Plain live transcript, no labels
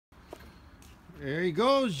There he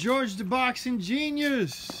goes, George the Boxing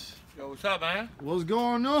Genius. Yo, what's up, man? What's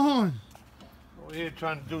going on? We're here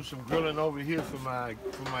trying to do some grilling over here for my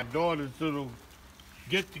daughter's little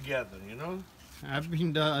get together, you know?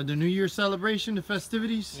 Happy the New Year celebration, the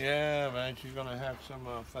festivities? Yeah, man. She's gonna have some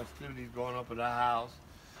festivities going up at her house,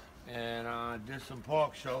 and did some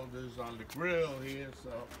pork shoulders on the grill here, so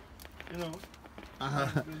you know.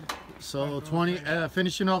 So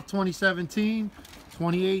finishing off 2017,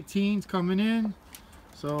 2018's coming in.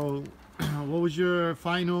 So, what was your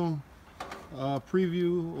final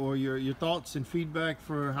preview or your thoughts and feedback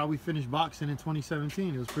for how we finished boxing in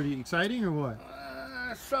 2017? It was pretty exciting, or what?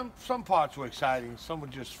 Some parts were exciting. Some were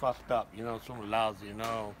just fucked up, you know. Some were lousy, you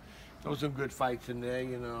know. There was some good fights in there,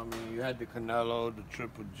 you know. I mean, you had the Canelo, the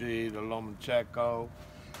Triple G, the Lomachenko.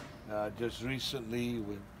 Just recently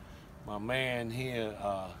with my man here,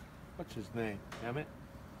 what's his name? Damn it.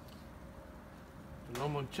 The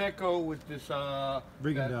Lomachenko with this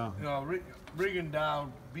Rigondeaux.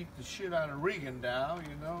 Rigondeaux beat the shit out of Rigondeaux,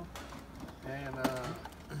 you know, and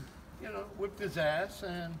you know, whipped his ass.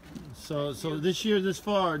 And so this year, this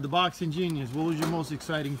far, the Boxing Genius, what was your most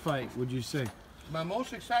exciting fight, would you say? My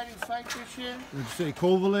most exciting fight this year? Would you say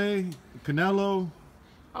Kovalev, Canelo?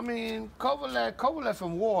 I mean, Kovalev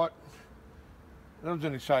and Ward, that was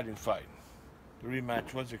an exciting fight. The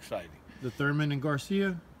rematch was exciting. The Thurman and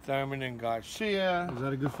Garcia? Thurman and Garcia. Was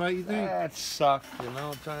that a good fight, you think? That sucked, you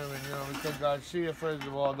know, Thurman, you know, because Garcia, first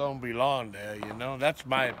of all, don't belong there, you know. That's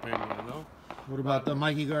my opinion, you know. What about the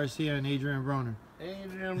Mikey Garcia and Adrian Broner?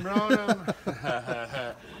 Adrian Broner.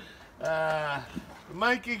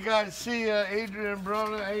 Mikey Garcia, Adrian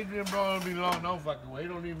Broner belong no fucking way. He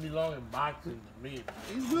don't even belong in boxing to me.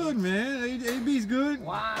 He's good, man. AB's good.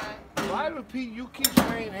 Why repeat? You keep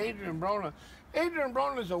saying Adrian Broner. Adrian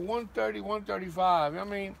Broner's a 130, 135. I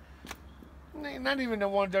mean, not even a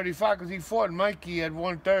 135 because he fought Mikey at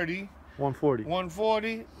 130. 140.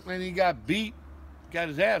 140, and he got beat. Got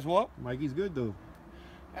his ass whooped. Mikey's good, though.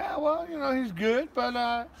 Yeah, well, you know, he's good, but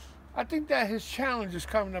I think that his challenge is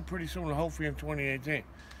coming up pretty soon, hopefully in 2018.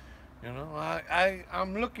 You know,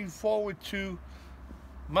 I'm looking forward to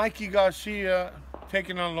Mikey Garcia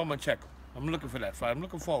taking on Lomachenko. I'm looking for that fight. I'm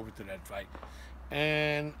looking forward to that fight.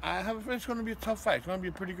 And I have a feeling it's going to be a tough fight. It's going to be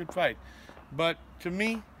a pretty good fight. But to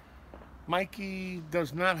me, Mikey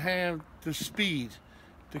does not have the speed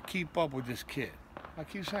to keep up with this kid. I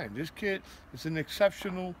keep saying, this kid is an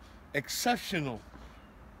exceptional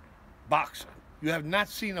boxer. You have not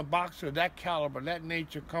seen a boxer of that caliber, that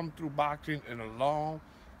nature come through boxing in a long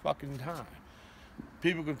fucking time.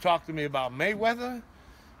 People can talk to me about Mayweather.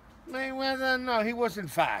 Mayweather, no, he wasn't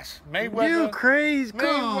fast. Mayweather. You crazy?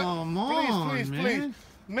 Come on, please, man.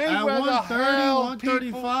 Mayweather, at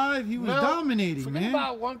 130, 135, he was dominating, man.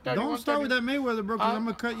 About 130, Don't start with that Mayweather, bro, because I'm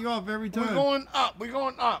going to cut you off every time. We're going up. We're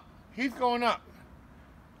going up. He's going up.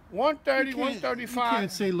 130, 135. You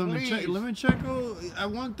can't say Lomachenko at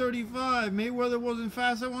 135. Mayweather wasn't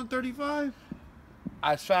fast at 135?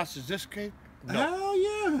 As fast as this kid? No. Hell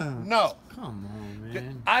yeah. No. Come on,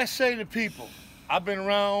 man. I say to people, I've been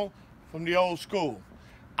around from the old school.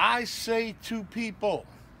 I say to people,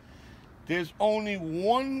 there's only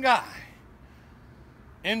one guy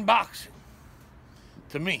in boxing,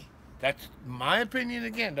 to me, that's my opinion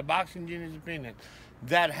again, the Boxing Genius opinion,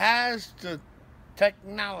 that has the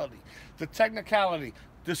technicality,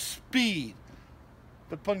 the speed,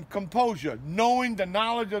 the composure, knowing the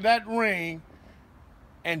knowledge of that ring,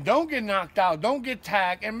 and don't get knocked out, don't get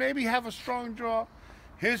tagged, and maybe have a strong draw.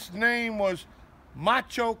 His name was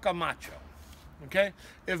Macho Camacho. Okay?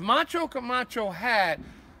 If Macho Camacho had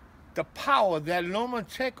the power that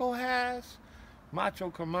Lomachenko has, Macho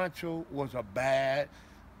Camacho was a bad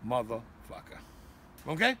motherfucker.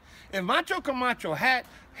 Okay? If Macho Camacho had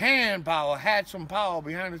hand power, had some power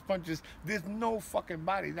behind his punches, there's no fucking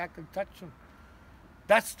body that could touch him.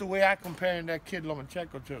 That's the way I compare that kid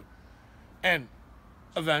Lomachenko to. And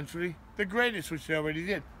eventually, the greatest, which they already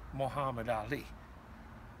did, Muhammad Ali.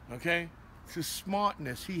 Okay? It's the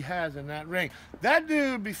smartness he has in that ring. That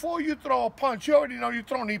dude, before you throw a punch, you already know you're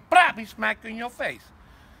throwing, he smacked you in your face.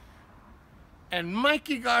 And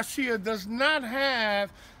Mikey Garcia does not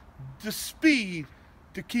have the speed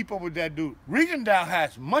to keep up with that dude. Rigondeaux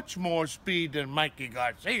has much more speed than Mikey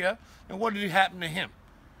Garcia. And what did happen to him?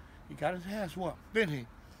 He got his ass whooped, didn't he?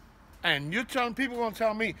 And you're telling people going to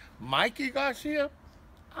tell me, Mikey Garcia?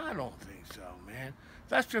 I don't think so, man.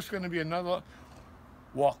 That's just going to be another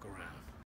walk around.